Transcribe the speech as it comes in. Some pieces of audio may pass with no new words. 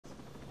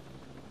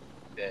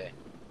Okay.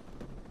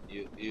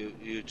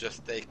 You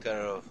just take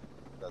care of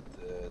that.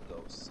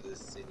 Those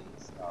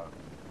ceilings are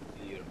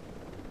clear.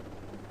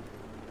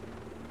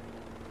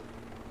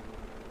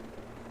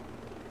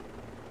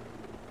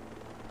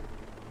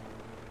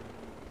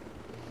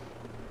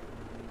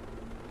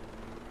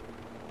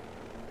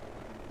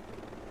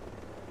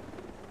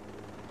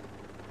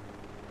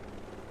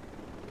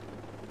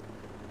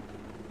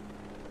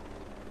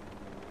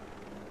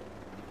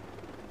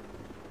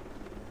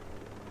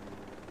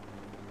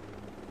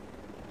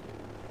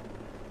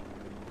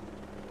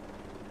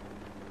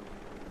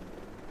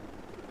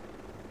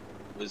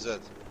 Is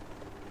it?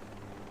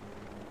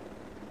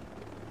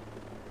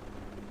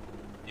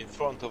 In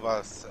front of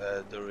us,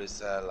 there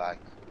is like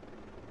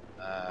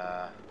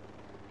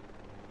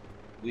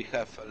we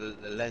have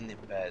a landing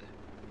pad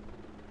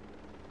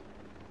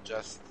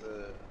just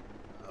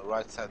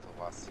right side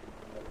of us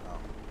right now.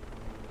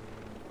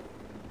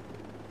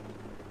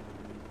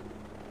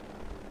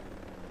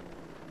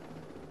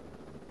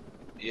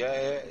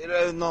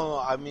 Yeah, no,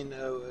 I mean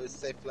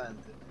safe land,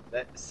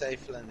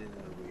 safe landing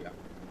area.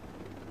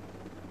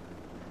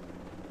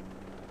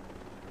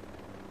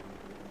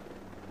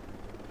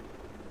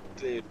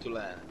 Clear to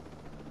land.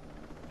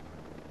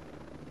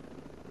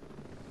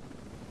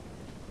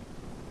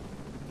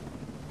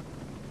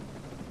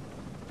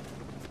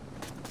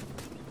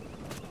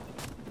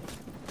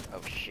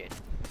 Oh shit.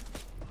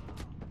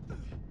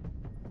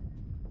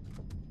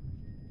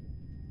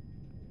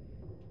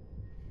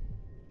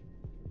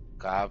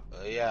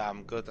 Yeah,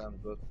 I'm good, I'm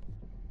good.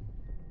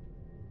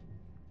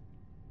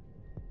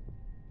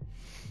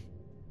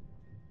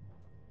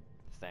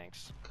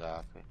 Thanks.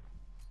 Copy.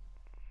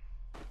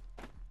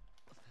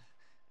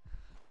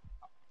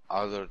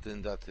 Other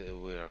than that,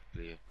 we are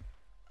clear.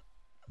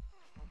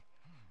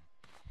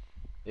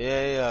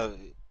 Yeah.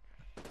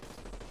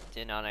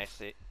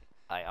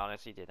 I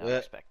honestly did not Yeah.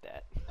 expect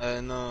that.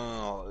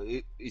 No.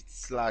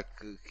 It's like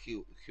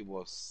he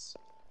was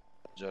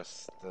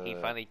just. He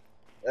finally.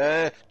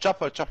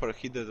 Chopper,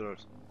 he did it.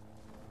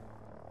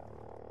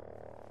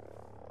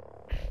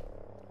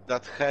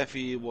 That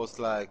heavy was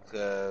like.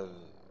 For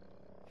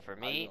I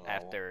me, don't know.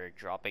 after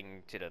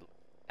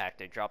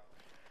drop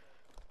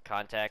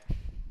contact.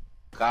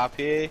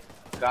 Copy.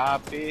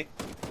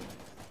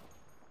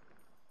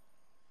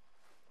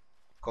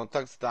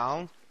 Contacts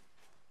down.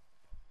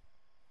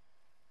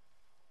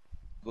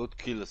 Good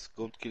kills,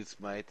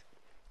 mate.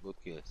 Good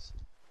kills.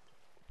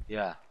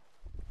 Yeah.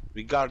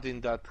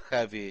 Regarding that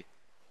heavy,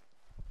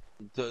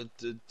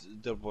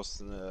 there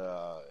was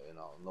no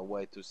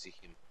way to see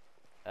him.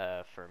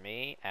 For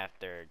me,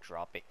 after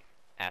dropping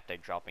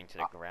to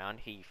the ground,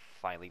 he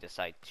finally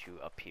decided to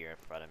appear in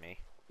front of me.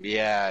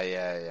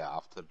 Yeah.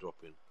 After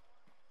dropping.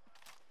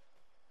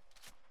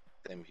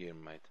 Same here,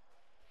 mate.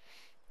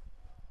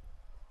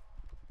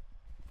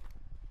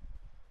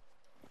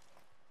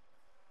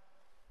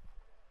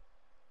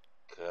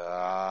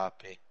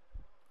 Copy.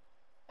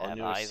 On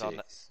your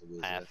six,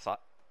 I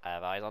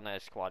have eyes on the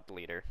squad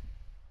leader.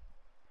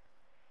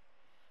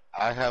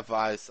 I have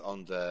eyes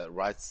on the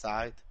right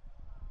side.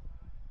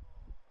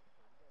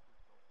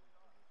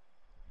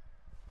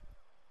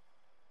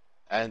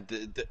 And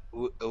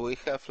we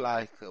have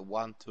like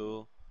 1,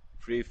 2,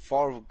 3,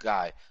 4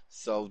 guy.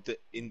 So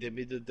in the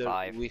middle there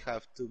Five. we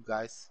have 2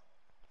 guys.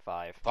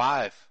 Five.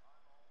 5.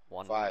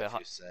 One 5,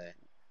 you say?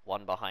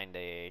 One behind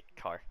a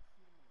car.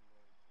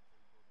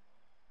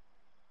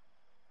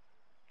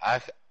 I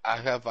I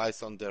have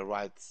eyes on the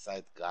right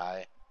side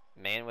guy.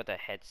 Man with a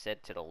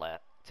headset to the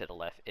left. To the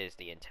left is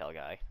the intel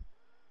guy.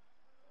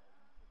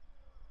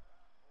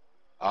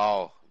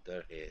 Oh,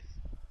 there he is.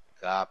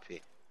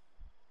 Copy.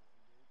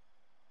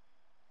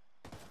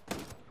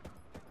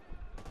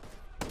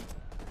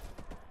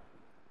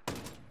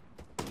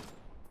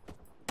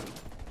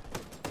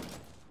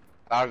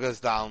 Targets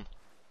down.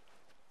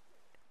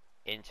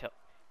 Intel.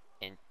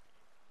 In.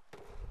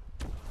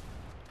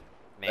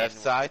 Man Left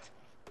side.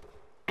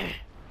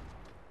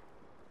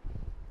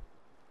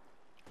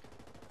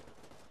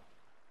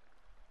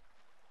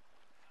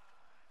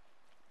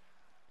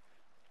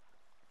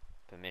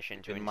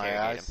 Permission to In my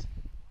interrogate eyes. him.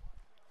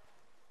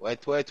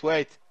 Wait.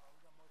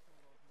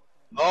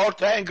 More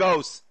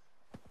tangos.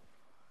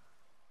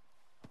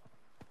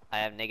 I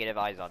have negative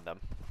eyes on them.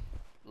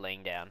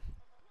 Laying down.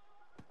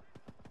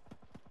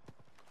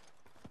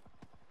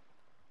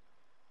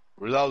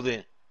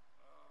 Reloading.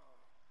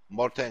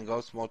 More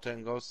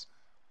tangos.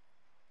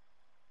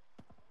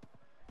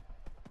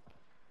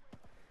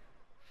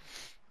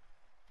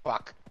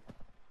 Fuck.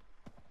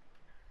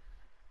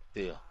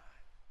 Deal.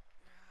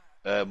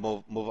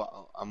 Move.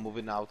 I'm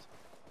moving out.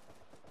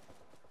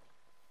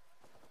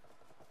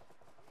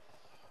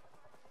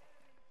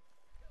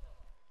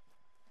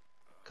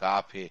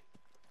 Copy.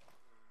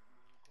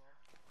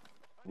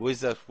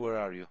 Wizard, where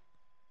are you?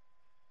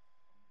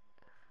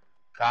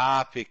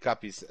 Copy. I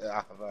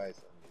have eyes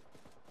on you.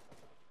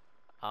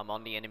 I'm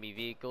on the enemy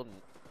vehicle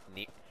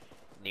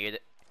near the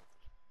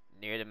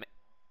near the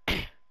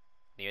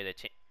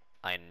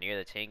I'm near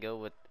the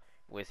Tango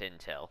with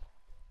intel.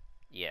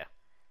 Yeah.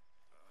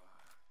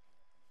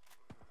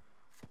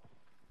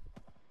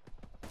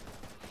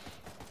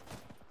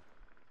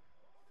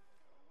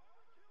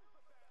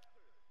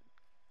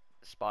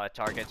 Spot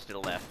targets to the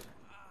left.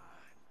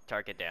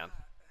 Target down.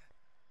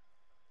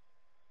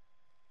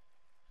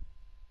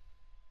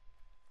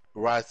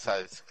 Right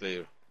side is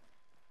clear.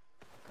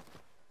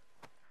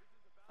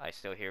 I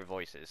still hear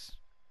voices.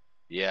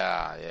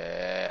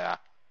 Yeah.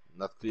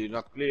 Not clear,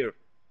 not clear.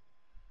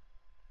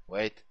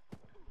 Wait.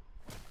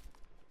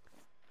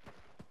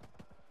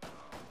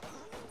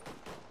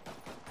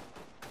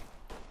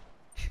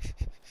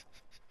 Okay.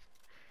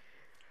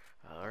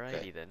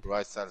 Alrighty then.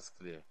 Right side is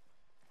clear.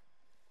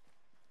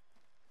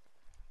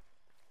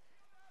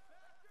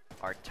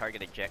 Our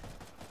target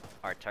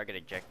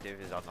objective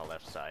is on the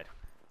left side.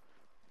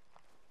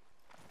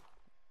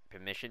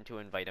 Permission to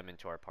invite him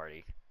into our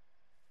party.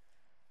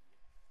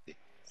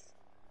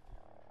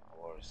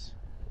 Worse.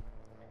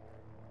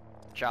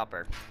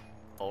 Chopper.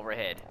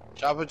 Overhead.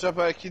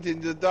 Chopper, hit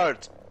in the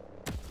dirt.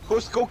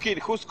 Who's cooking?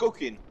 Who's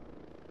cooking?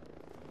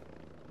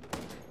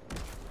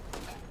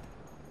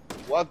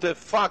 What the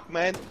fuck,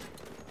 man?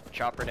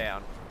 Chopper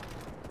down.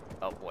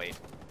 Oh, wait.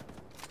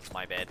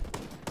 My bad.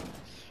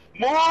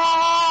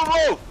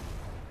 Move!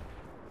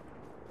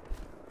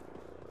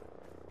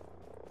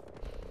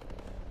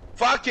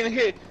 Fucking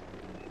hit!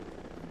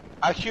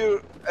 I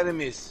hear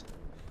enemies.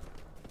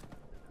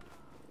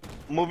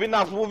 Moving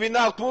out!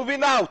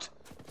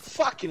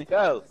 Fucking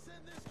hell!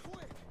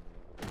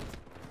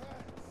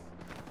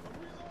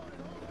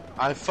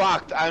 I'm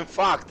fucked.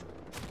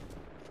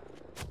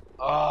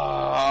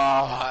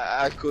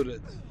 I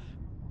couldn't.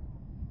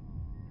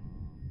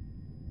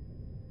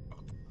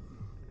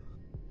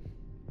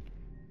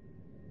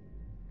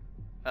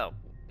 Oh,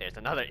 there's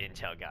another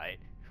intel guy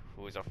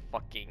who's a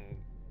fucking...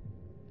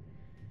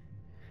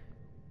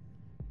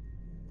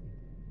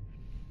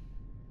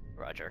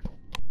 Roger.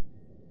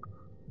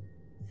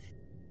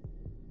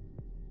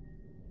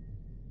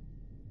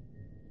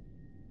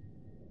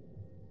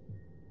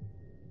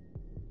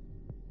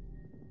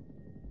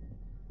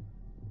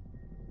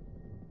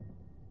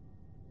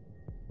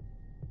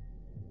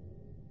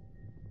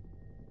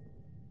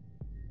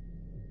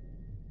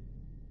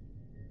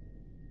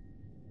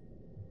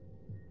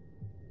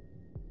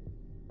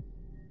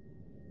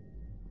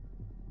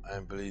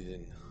 I'm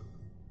bleeding.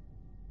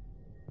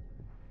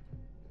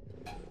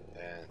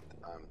 And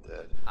I'm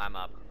dead. I'm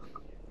up.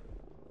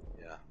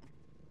 Yeah.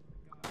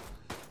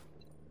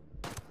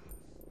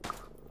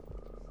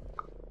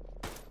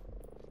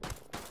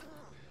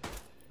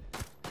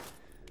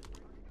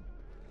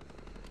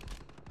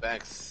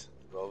 Thanks,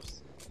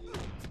 Ghost.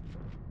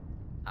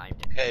 I'm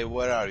dead. Hey,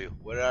 where are you?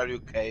 Where are you,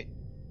 Kay?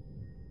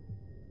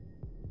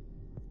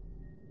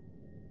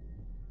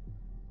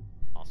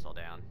 Also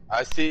down.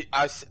 I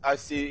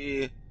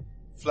see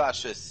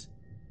flashes.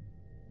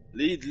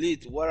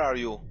 Lead, where are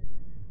you?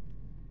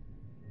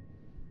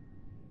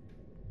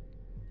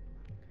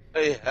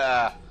 Hey,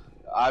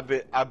 I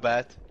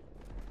bet.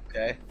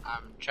 Okay.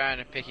 I'm trying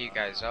to pick you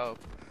guys up.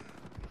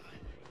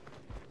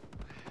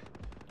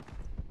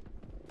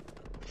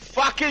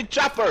 Fucking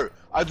chopper!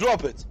 I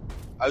drop it.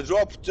 I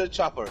dropped the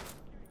chopper.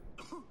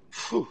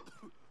 Phew.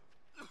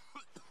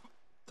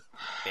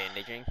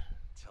 Bandaging.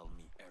 Tell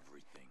me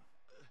everything.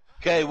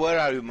 Okay, where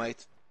are you,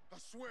 mate? I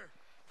swear.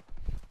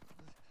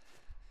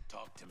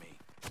 Talk to me.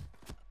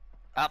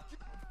 Up.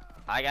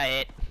 I got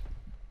hit.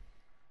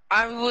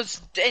 I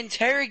was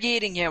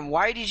interrogating him.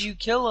 Why did you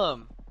kill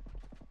him?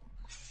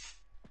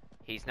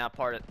 He's not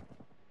part of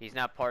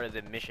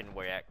the mission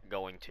we're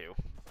going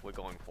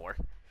for.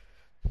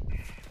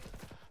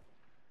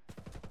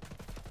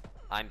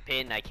 I'm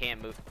pinned, I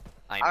can't move.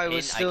 I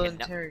was still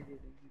interrogating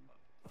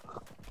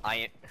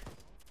him.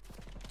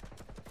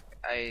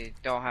 I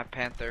don't have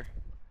Panther.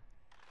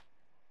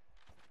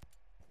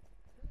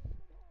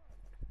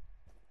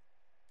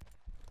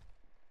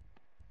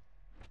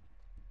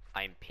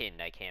 I'm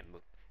pinned, I can't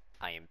move.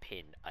 I am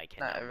pinned, I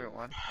cannot Not move.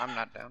 everyone. I'm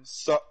not down.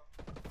 So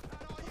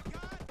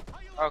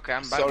Okay,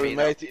 I'm about to sorry, be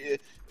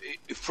mate.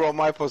 From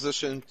my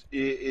position,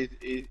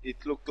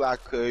 it looked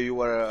like you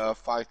were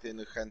fighting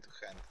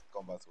hand-to-hand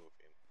combat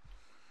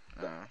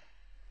with him.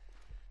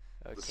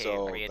 Okay,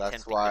 So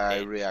that's why I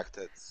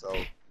reacted. So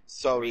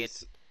sorry,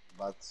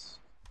 but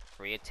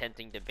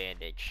reattempting to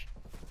bandage.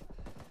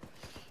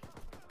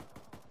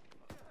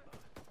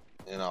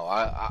 you know,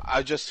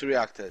 I just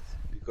reacted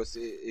because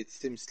it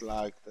seemed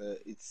like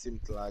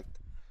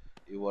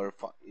you were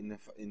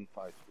in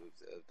fight with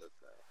that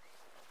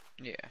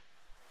guy. Yeah.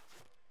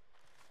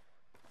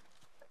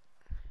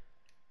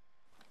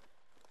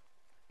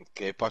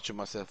 Okay, patching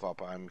myself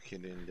up. I'm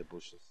hidden in the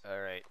bushes.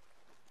 Alright.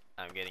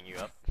 I'm getting you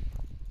up.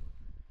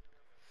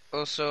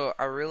 Also,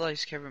 I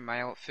realized, Kevin,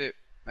 my outfit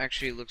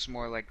actually looks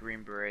more like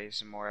Green Berets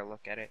the more I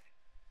look at it.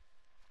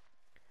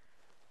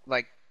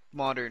 Like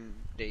modern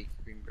day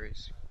Green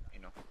Berets,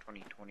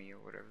 2020 or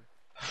whatever.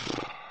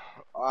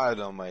 I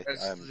don't, mate.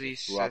 That's I'm at just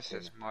least rocking.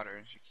 as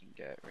modern as you can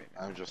get right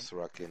now. I'm just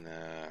rocking,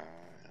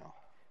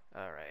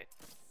 Alright.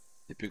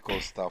 typical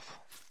stuff.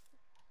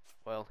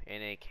 Well,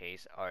 in any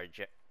case,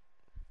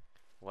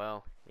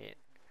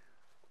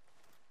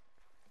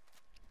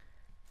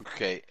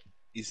 Okay,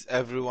 is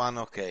everyone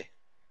okay?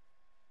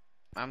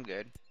 I'm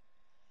good.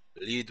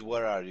 Lead,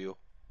 where are you?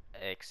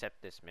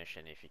 Accept this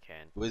mission if you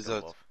can.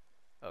 Wizard. Wolf.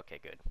 Okay,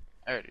 good.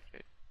 I already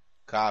did.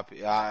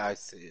 Copy. I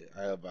see.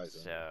 I advise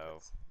on So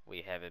that.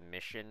 we have a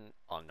mission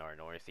on our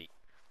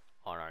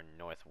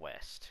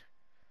northwest.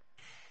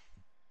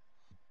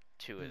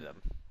 Two of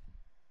them.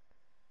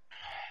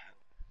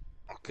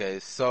 Okay,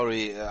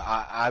 sorry.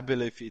 I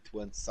believe it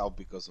went south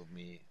because of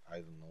me. I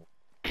don't know.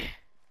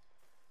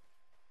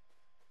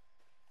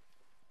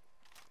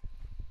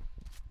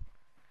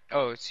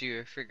 Oh, it's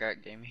you. I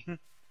forgot gaming.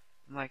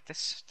 I'm like,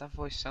 that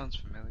voice sounds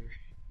familiar.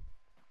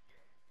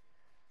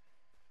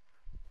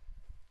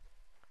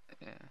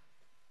 Yeah.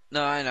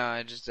 No, I know.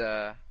 I just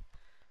I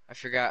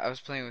forgot. I was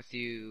playing with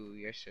you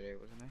yesterday,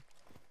 wasn't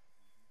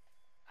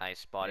I? I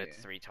spotted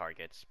Yeah. 3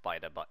 targets by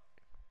the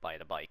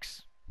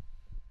bikes.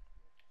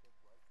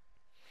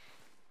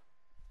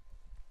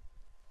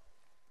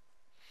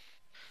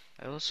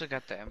 I also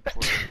got the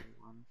M4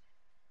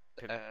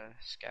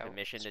 scout.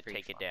 Permission It's to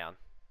pretty take it fun. down.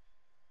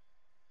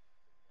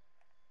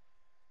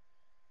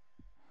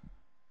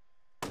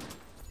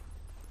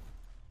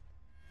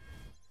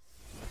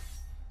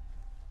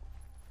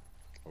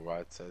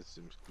 Right side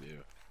seems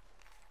clear.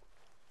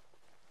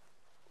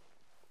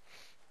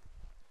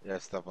 Yeah,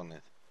 stop on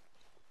it.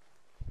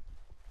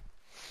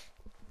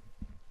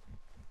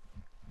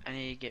 I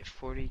need to get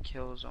 40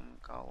 kills on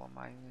Golem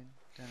Island.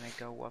 Then I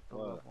go up a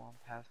Well, level on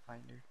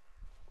Pathfinder.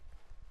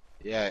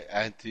 yeah,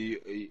 and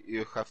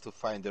you have to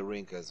find the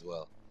ring as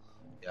well.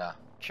 Yeah.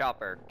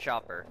 Chopper.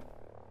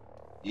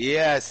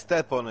 Yeah,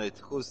 step on it.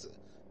 Who's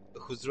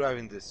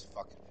driving this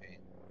fucking thing?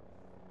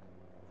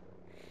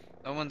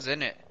 No one's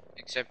in it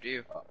except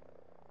you.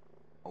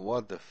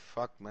 What the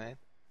fuck, man?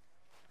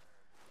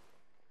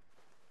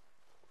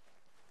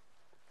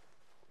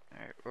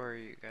 Alright, where are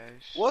you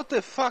guys? What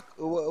the fuck?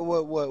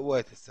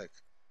 Wait a sec.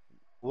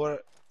 Where?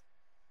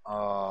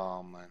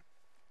 Oh man,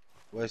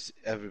 where's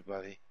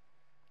everybody?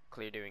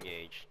 Clear to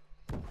engage.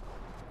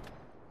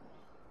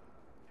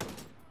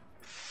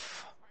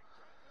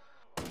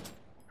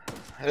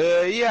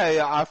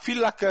 Yeah, I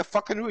feel like a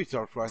fucking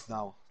retard right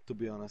now, to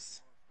be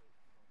honest.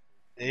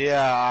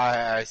 Yeah,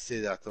 I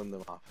see that on the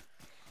map.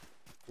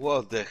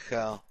 What the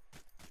hell?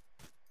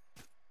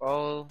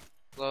 Follow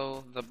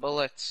the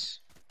bullets.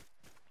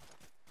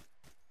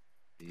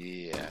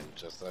 Yeah,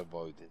 just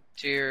avoid it.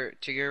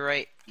 To your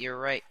right. Your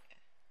right.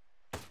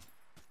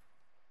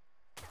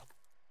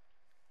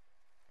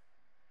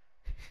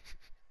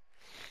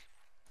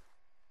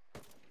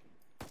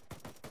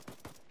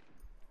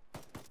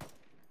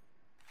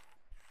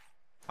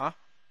 Huh?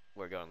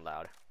 We're going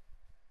loud.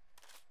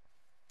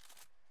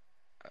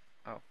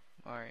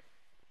 Alright.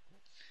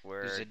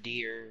 There's a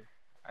deer.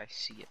 I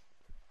see it.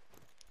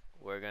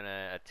 We're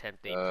gonna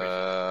attempt a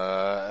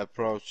prison.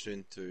 Approach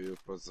into your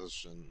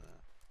position.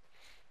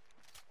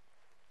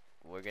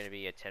 We're gonna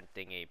be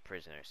attempting a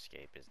prisoner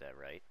escape. Is that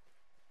right?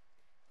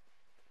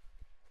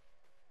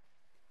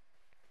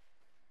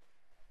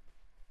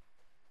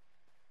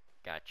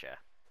 Gotcha.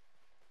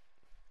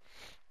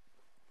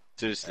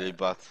 Seriously,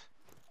 but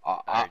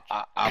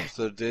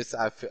after this,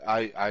 I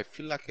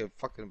feel like a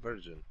fucking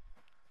virgin.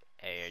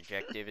 A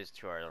objective is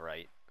to our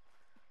right.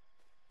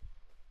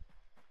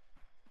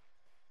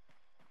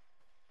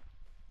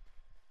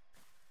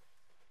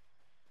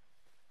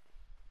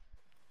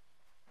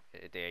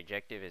 The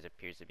objective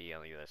appears to be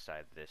on the other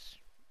side of this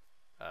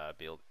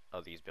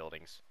these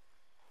buildings.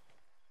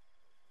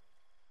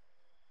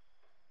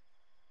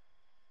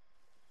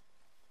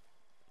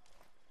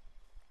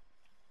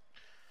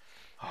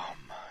 Oh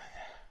man,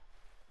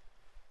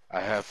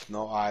 I have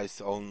no eyes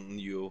on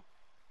you.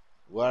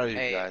 Where are you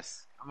Hey,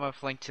 guys? I'm gonna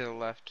flank to the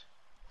left.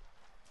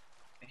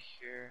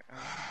 Here.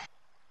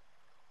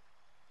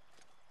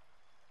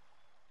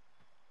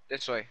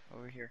 This way.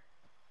 Over here.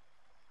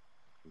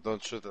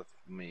 Don't shoot at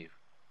me.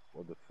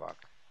 What the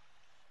fuck?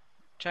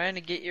 Trying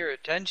to get your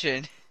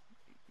attention.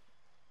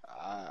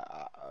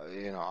 I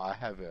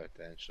have your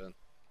attention.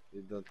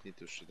 You don't need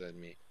to shoot at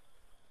me.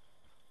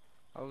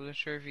 I wasn't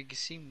sure if you could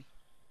see me.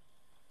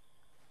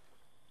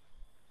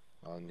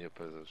 On your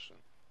position.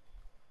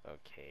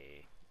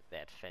 Okay,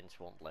 that fence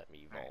won't let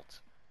me vault.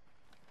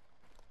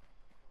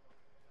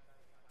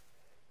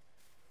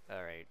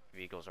 Alright,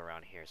 vehicles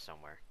around here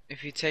somewhere.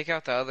 If you take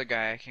out the other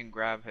guy, I can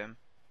grab him.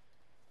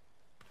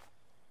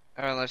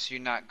 Or unless you're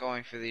not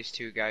going for these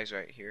two guys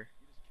right here.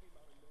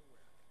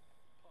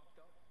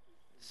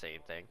 Same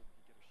thing.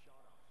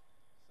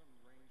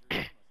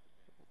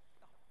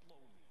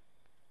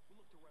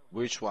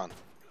 Which one?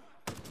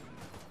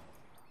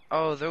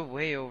 Oh, they're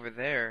way over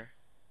there.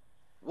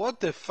 What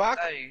the fuck?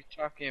 I thought you were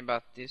talking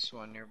about this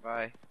one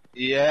nearby.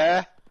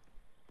 Yeah.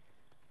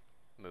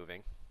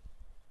 Moving.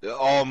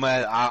 Oh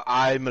man,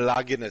 I'm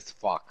lagging as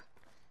fuck.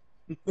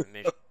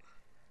 Mission.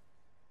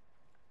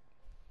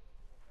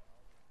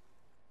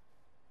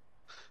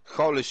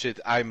 Holy shit,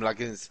 I'm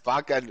lagging as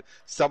fuck, and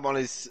someone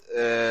is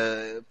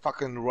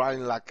fucking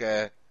running like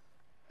a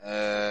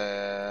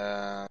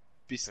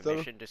pistol.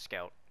 Permission to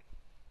scout.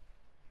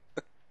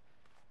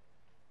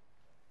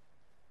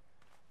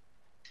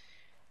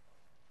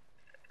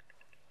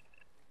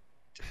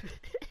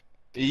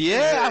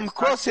 Yeah, I'm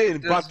crossing,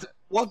 does- but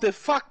what the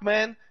fuck,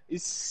 man?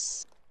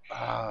 It's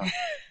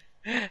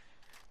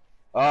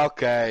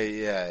okay.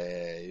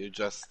 Yeah. You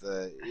just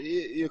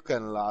you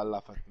can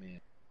laugh at me,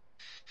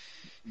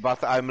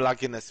 but I'm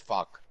lagging as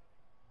fuck.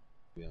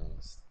 To be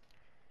honest.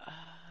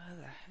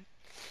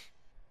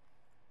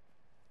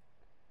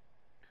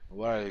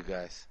 Where are you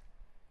guys?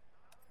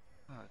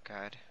 Oh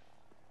god.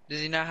 Does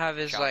he not have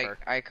his Chopper.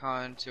 like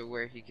icon to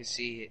where he can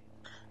see it?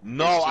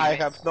 No, His I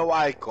teammates? have no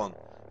icon.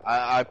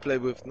 I play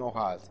with no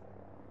HUD.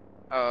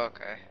 Oh,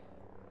 okay.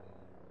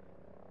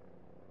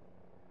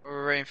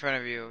 We're right in front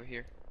of you over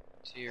here.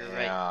 To your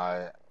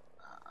right.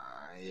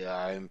 Yeah,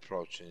 I'm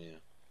approaching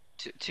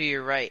you. To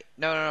your right.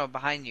 No,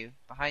 behind you.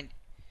 Behind.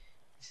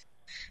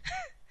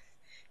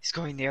 He's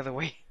going the other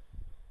way.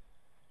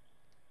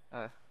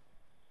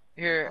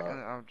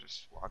 Here, I'll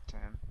just walk to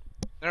him.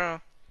 No.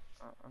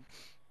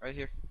 Right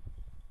here.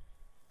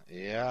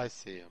 Yeah, I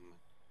see him.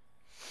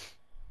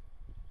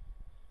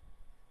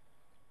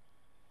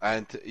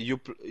 And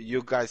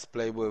you guys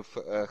play with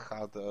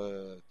HUD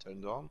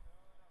turned on?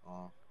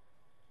 Oh.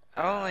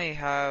 I only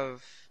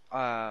have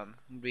what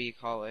do you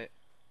call it?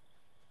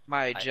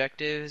 My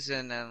objectives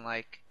and then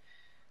like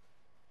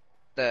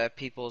the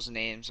people's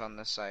names on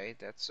the site.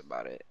 That's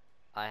about it.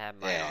 I have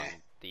mine on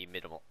the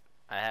minimal.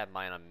 I have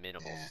mine on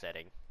minimal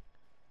setting.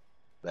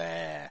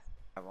 There.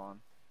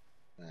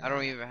 I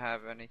don't even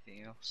have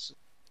anything else.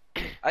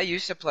 I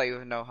used to play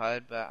with no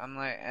HUD, but I'm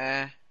like,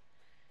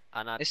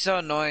 It's so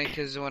annoying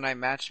because when I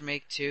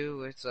matchmake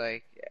too, it's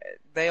like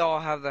they all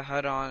have the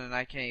HUD on and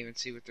I can't even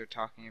see what they're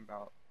talking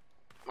about.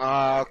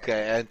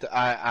 Okay, and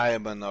I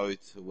am annoyed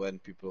when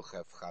people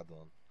have HUD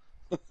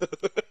on.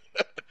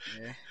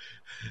 Yeah.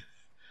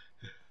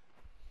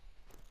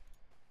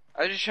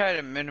 I just try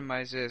to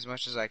minimize it as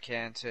much as I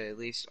can to at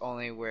least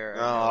only where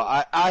No,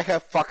 I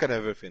have fucking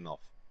everything off.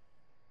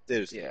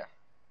 Seriously. Yeah.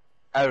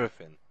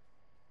 Everything.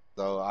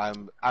 So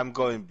I'm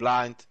going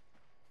blind.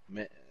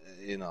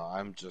 You know,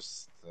 I'm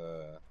just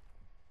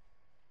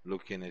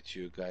looking at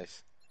you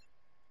guys.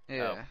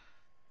 Yeah. Oh.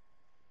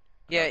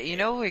 Yeah, Okay. you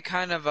know we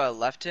kind of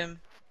left him.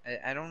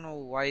 I don't know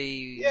why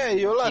you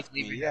You keep left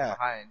me. leaving him Yeah.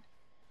 behind.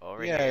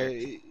 Over Yeah.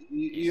 here.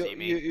 You see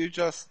me? you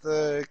just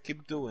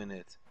keep doing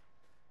it.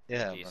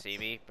 Yeah. Do you see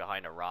me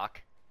behind a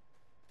rock?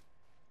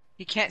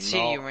 He can't see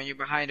No. you when you're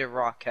behind a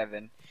rock,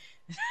 Kevin.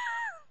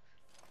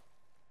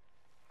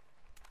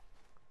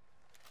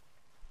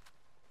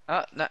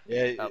 Oh, no.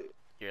 Yeah. Oh,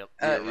 you're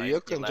right.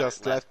 You can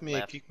just left me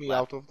and left, kick me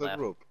left, out of the left.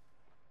 group.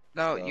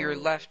 No, So- you're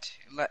left.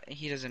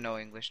 He doesn't know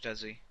English,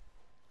 does he?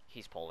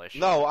 He's Polish.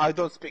 No, I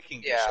don't speak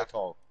English Yeah. at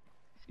all.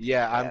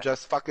 Yeah, I'm Yeah.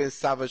 just fucking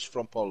savage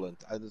from Poland.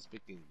 I don't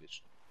speak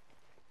English.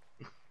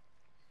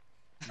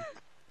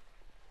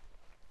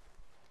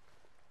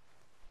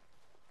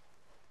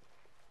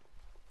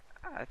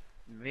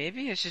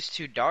 Maybe it's just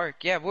too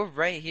dark. Yeah, we're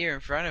right here in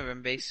front of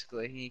him,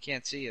 basically. He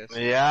can't see us.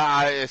 Yeah,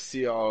 I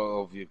see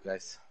all of you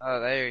guys. Oh,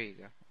 there you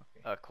go.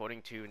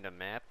 According to the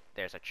map,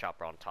 there's a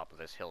chopper on top of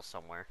this hill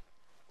somewhere.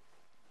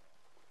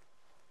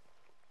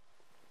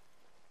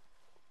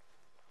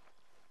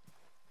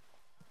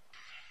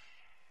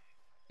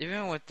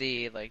 Even with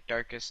the like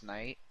darkest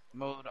night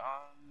mode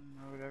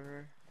on or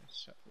whatever.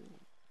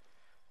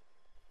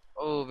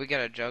 Oh, we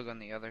got a jug on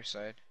the other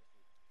side.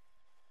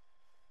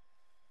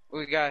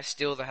 We gotta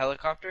steal the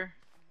helicopter.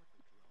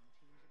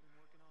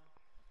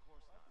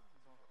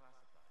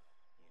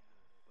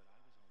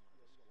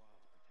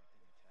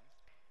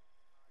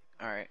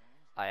 All right.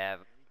 I have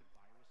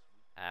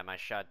my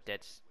shot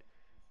dead.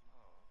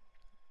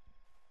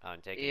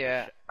 I'm taking.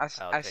 Yeah,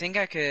 I think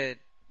I could.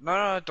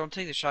 No, don't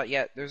take the shot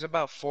yet. There's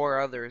about 4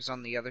 others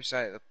on the other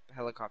side of the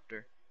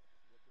helicopter.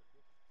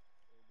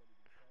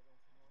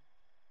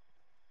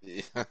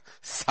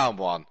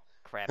 Someone.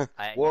 Crap.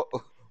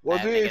 What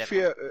I do you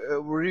negative-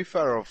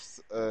 refer of?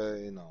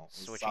 You know,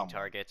 Switching someone?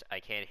 targets. I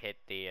can't hit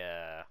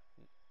the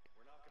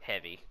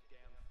heavy.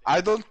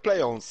 I don't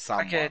play on I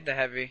someone. can hit the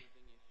heavy.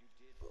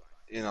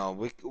 You know,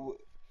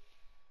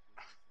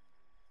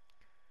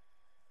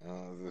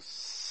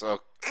 this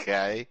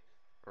okay.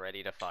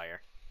 Ready to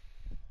fire.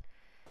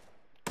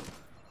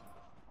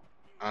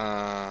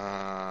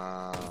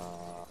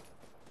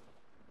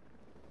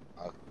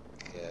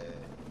 Okay.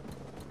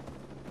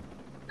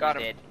 Got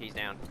He's him. dead. He's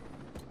down.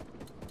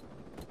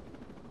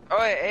 Oh,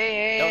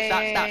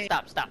 hey.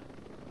 No, stop.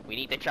 We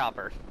need the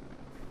chopper.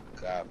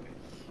 Copy.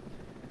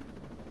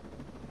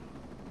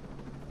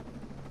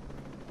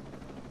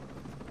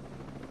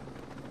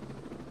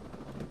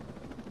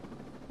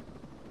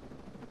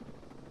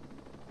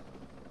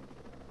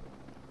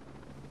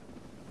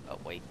 Oh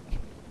wait.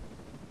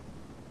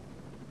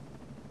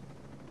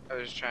 I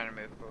was just trying to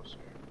move closer.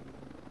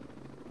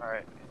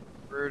 Alright.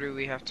 Where do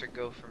we have to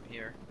go from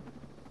here?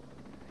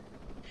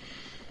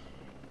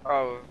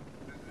 Oh,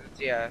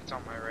 yeah, it's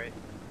on my right.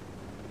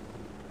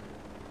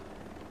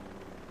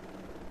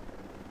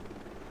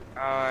 Oh,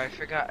 I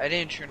forgot. I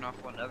didn't turn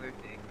off one other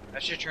thing. I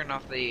should turn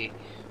off the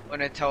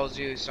when it tells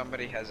you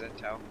somebody has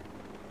intel.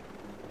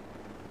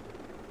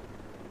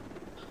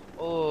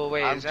 Oh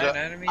wait, I'm is that just an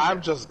enemy?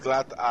 I'm just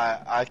glad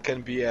I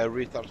can be a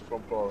retard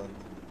from Poland.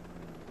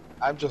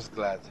 I'm just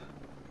glad.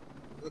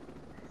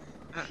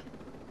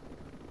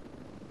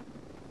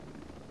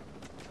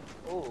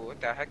 Oh,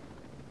 what the heck?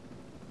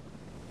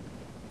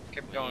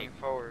 Kept We going need,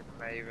 forward,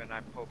 maybe, and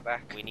I pulled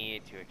back. we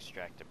need to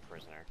extract a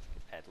prisoner.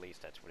 At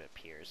least that's what it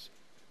appears.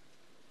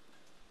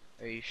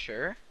 Are you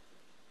sure?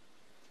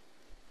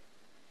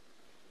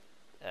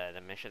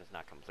 The mission's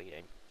not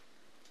completing.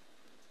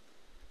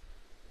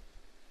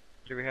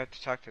 Do we have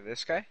to talk to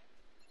this guy?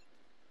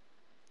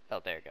 Oh,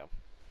 there you go.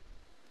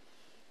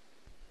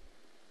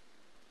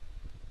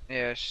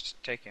 Yeah, it's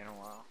just taking a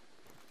while.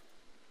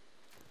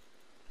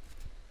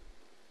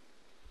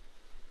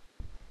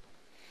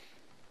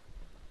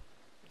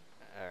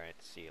 Alright,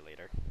 see you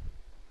later.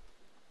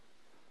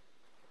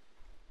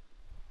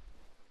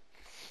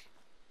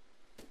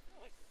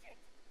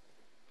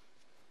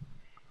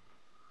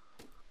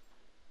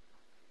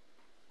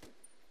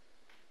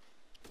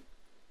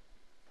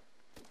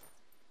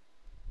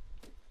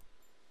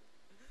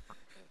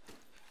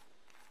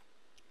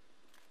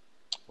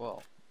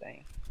 Well,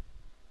 dang.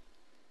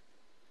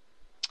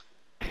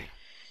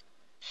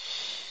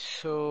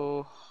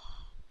 So,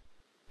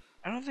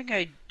 I don't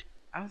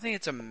think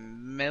it's a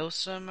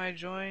Milsim I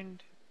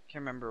joined.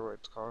 Can't remember what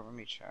it's called. Let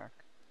me check.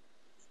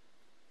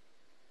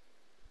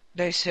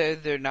 They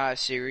said they're not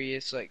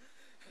serious, like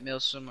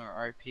Milsim or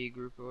RP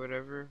group or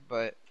whatever,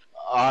 but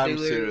they I'm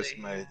serious, literally.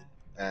 mate,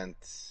 and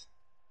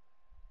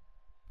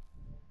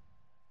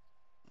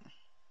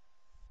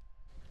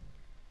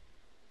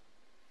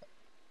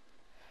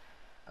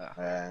Uh,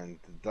 and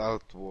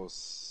that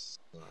was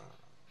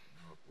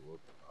not what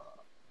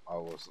I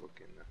was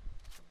looking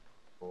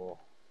for.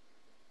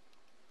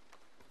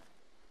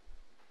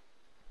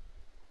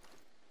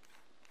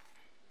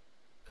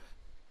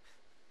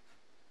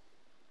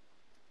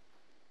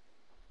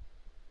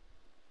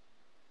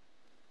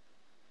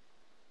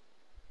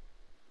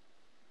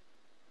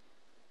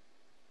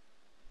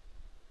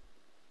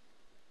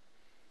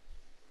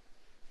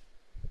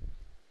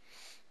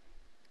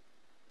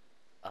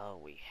 Oh,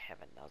 we have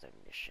another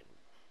mission.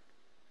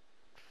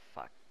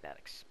 Fuck, that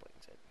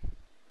explains it.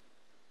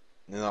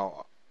 You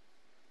know,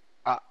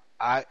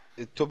 I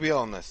to be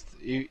honest,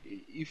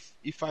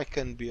 if I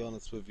can be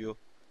honest with you,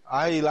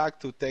 I like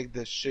to take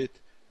the shit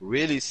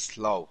really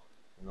slow.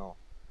 You know,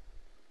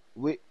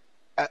 we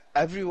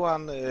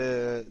everyone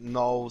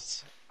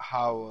knows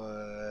how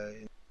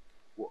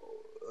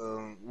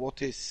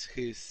what is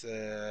his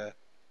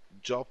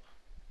job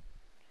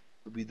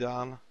to be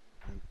done,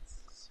 and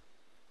it's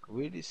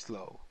really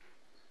slow.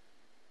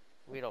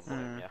 We don't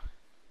blame mm, you.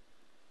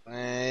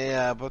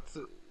 Yeah, but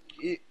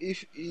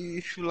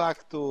if you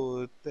like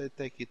to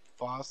take it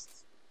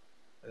fast,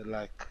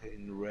 like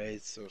in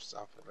raids or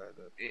something like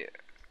that, yeah,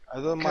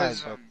 I don't mind.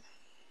 because But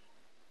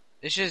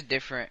it's just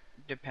different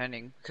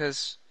depending.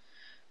 Because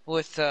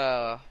with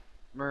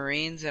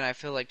Marines and I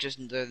feel like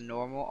just the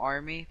normal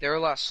army, they're a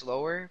lot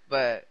slower,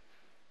 but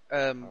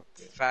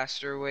okay,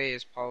 faster way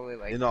is probably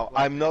you like know,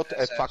 one of I'm those not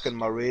a fucking SS.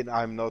 marine.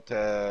 I'm not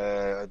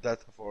a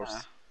Delta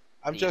Uh, Force.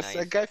 I'm The just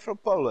a United, guy from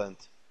Poland.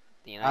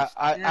 the I United,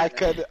 I, yeah,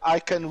 I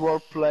can role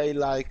play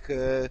like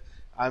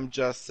I'm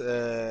just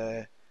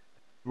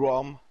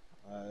ROM,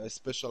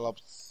 special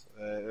ops,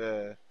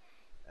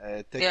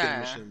 taking yeah,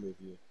 mission with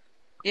you.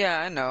 yeah,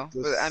 I know,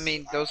 but I Because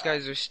mean those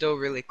guys are still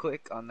really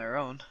quick on their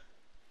own.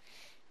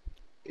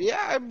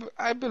 yeah,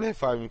 I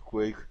believe I'm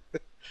quick.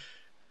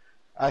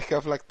 I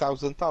have like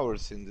 1,000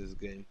 hours in this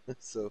game,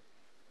 so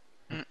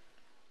Mm.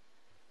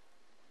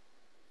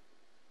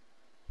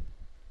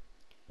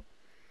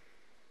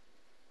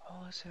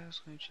 Oh, I said I was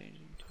going to change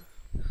into.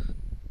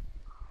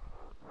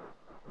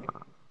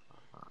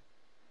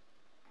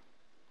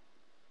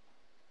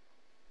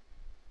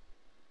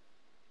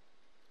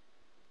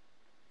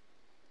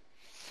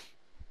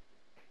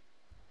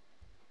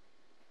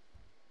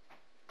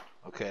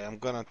 okay, I'm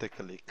gonna take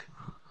a leak.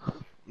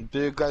 Do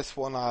you guys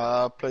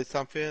wanna play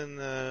something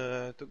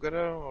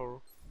together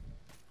or?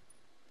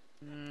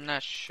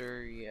 Not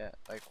sure yet,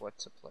 like what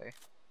to play.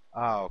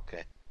 Ah,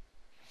 okay.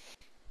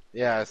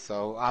 Yeah,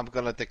 so I'm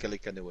gonna take a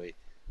leak anyway,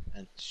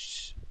 and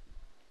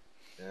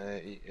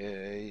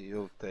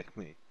you'll take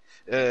me.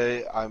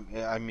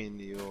 I mean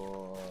you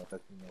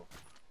let me know.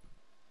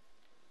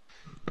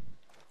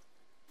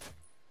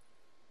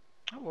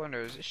 I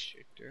wonder, is this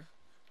shit through?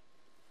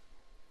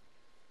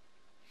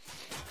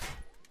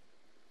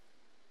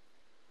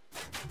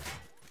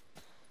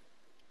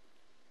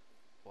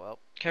 well,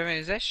 Kevin,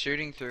 is that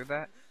shooting through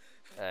that?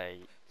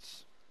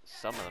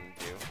 some of them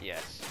do,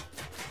 yes.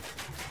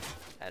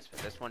 As for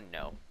this one,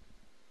 no.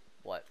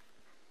 What?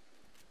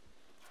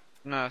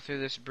 No, through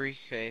this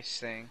briefcase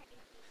thing.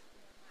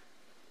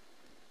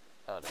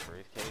 Oh, the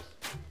briefcase?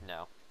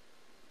 No.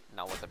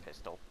 Not with a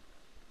pistol.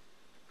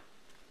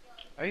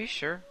 Are you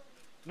sure?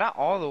 Not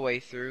all the way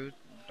through,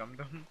 dum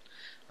dum.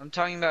 I'm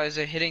talking about, is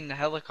it hitting the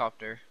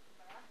helicopter?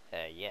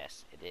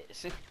 Yes, it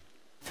is.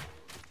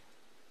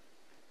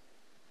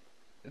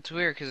 It's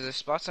weird because the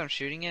spots I'm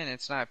shooting in,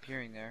 it's not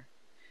appearing there.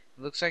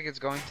 It looks like it's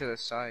going to the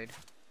side.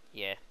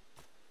 Yeah,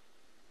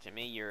 To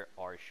me, you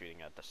are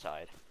shooting at the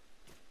side.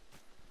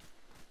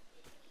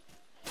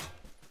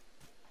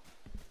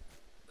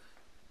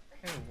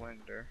 I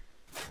wonder.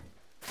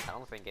 I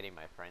don't think any of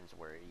my friends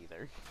were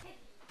either.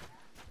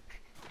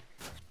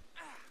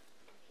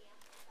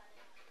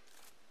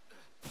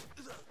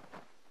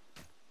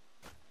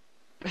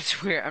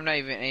 It's weird. I'm not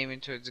even aiming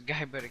towards the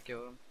guy, but I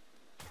killed him.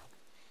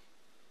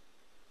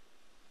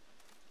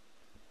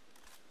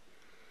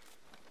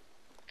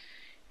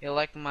 You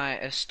like my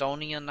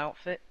Estonian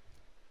outfit?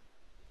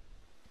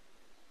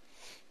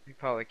 You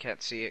probably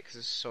can't see it because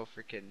it's so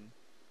freaking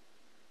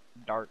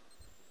dark.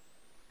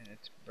 And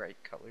it's bright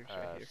colors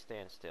right here.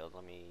 Stand still.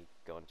 Let me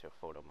go into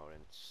photo mode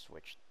and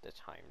switch the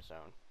time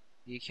zone.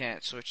 You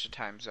can't switch the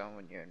time zone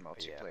when you're in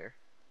multiplayer.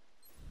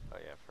 Oh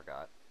yeah, I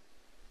forgot.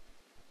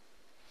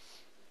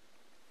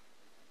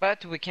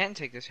 But we can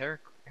take this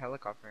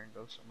helicopter and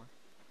go somewhere.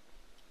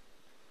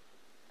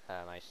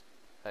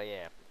 Oh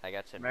yeah, I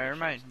got some. Never missions.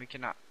 mind, we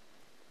cannot.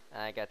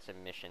 I got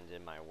some missions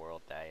in my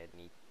world that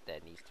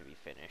needs to be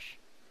finished.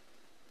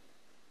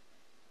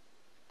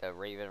 The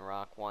Raven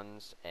Rock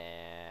ones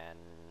and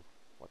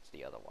what's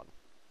the other one?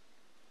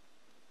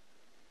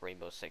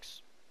 Rainbow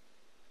Six.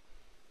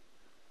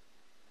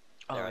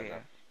 Oh There I yeah. go.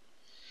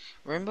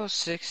 Rainbow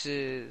Six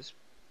is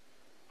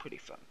pretty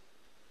fun.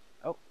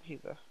 Oh, he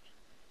left.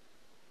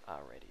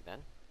 Alrighty then.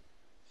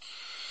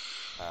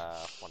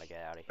 Want to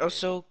get out of here.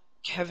 Also,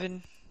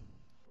 Kevin,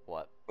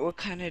 What? what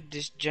kind of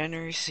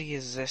degeneracy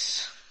is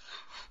this?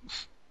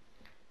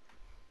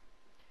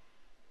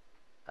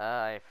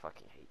 I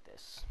fucking hate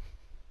this.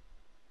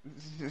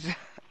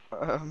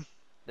 um,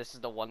 This is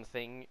the one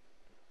thing.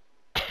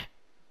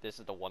 This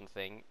is the one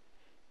thing,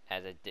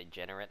 as a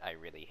degenerate, I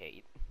really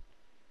hate.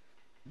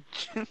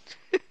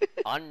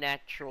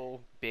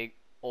 Unnatural,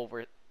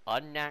 oversized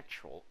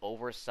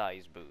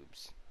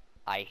boobs.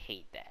 I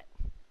hate that.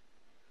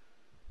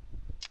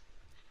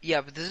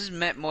 yeah, but this is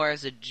meant more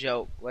as a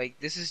joke. Like,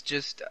 this is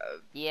just.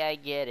 Yeah, I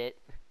get it.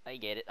 I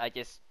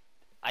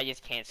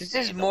just can't This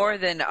stand is the more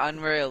look. than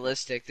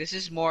unrealistic. This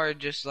is more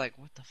just like,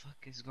 what the fuck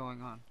is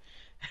going on?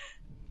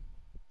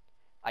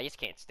 I just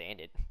can't stand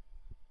it.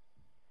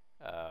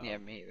 Yeah,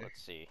 me either.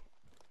 Let's see.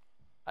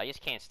 I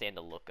just can't stand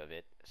the look of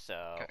it. So,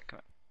 Okay, come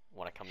on.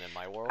 want to come in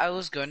my world? I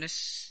was gonna.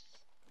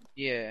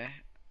 Yeah.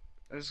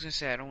 I was gonna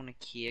say, I don't want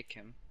to kick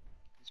him.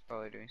 He's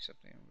probably doing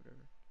something or whatever.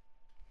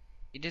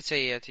 He did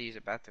say he had to use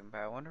a bathroom, but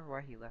I wonder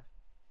why he left.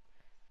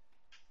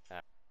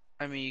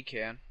 I mean, you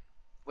can.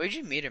 Where'd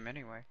you meet him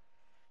anyway?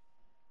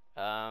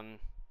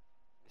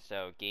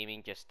 So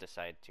gaming just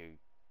decided to.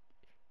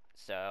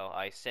 So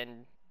I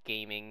send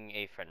gaming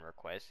a friend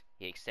request.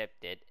 He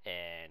accepted,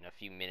 and a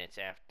few minutes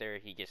after,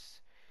 he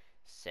just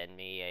send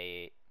me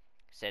an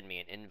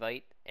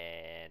invite,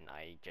 and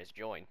I just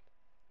joined.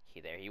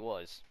 There he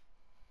was.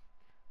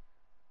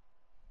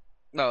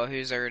 No, he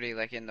was already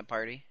like in the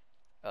party.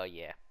 Oh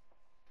yeah,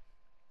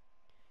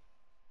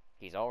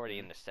 he's already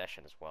in the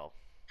session as well.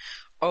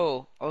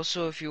 Oh,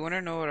 also, if you want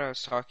to know what I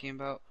was talking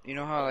about, you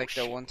know how Oh, like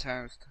the shit. one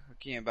time I was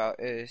talking about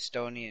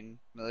Estonian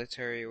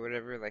military or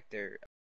whatever, like their